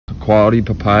quality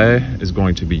papaya is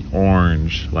going to be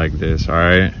orange like this, all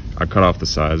right? I cut off the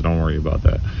sides, don't worry about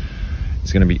that.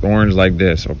 It's gonna be orange like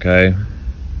this, okay?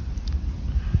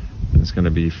 It's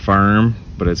gonna be firm,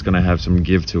 but it's gonna have some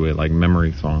give to it, like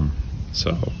memory foam.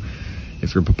 So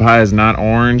if your papaya is not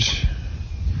orange,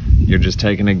 you're just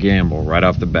taking a gamble right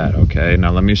off the bat, okay?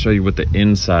 Now let me show you what the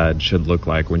inside should look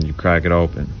like when you crack it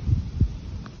open.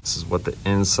 This is what the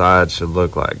inside should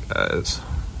look like, guys.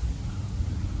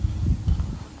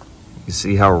 You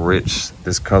see how rich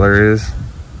this color is?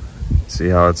 See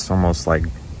how it's almost like,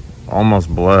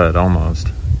 almost blood, almost,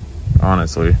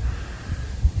 honestly.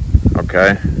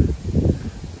 Okay?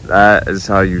 That is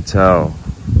how you tell.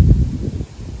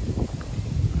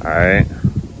 All right?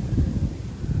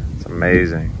 It's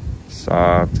amazing.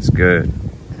 Soft, it's good.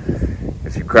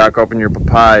 If you crack open your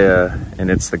papaya and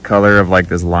it's the color of like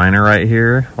this liner right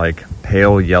here, like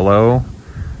pale yellow,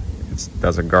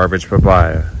 that's a garbage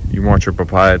papaya. You want your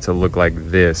papaya to look like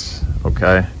this,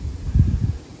 okay?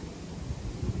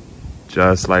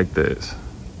 Just like this.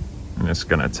 And it's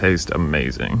gonna taste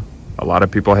amazing. A lot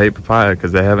of people hate papaya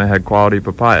because they haven't had quality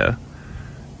papaya.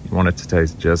 You want it to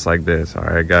taste just like this, all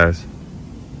right, guys?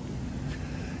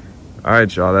 All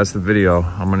right, y'all, that's the video.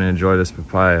 I'm gonna enjoy this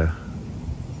papaya.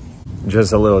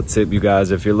 Just a little tip, you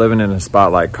guys, if you're living in a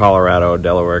spot like Colorado,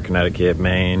 Delaware, Connecticut,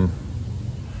 Maine,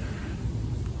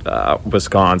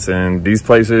 Wisconsin, these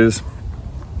places,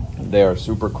 they are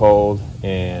super cold,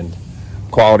 and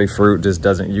quality fruit just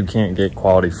doesn't, you can't get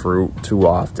quality fruit too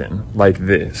often like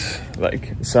this.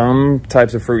 Like some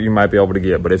types of fruit you might be able to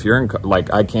get, but if you're in,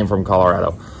 like I came from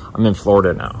Colorado, I'm in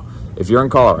Florida now. If you're in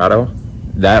Colorado,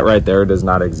 that right there does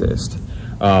not exist.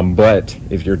 But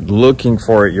if you're looking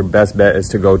for it, your best bet is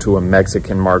to go to a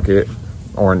Mexican market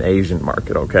or an Asian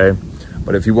market, okay?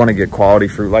 But if you want to get quality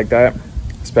fruit like that,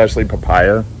 especially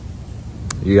papaya,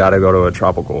 you got to go to a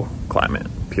tropical climate,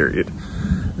 period.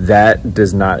 That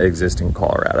does not exist in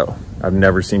Colorado. I've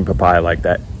never seen papaya like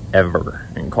that ever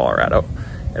in Colorado.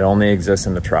 It only exists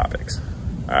in the tropics.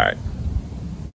 All right.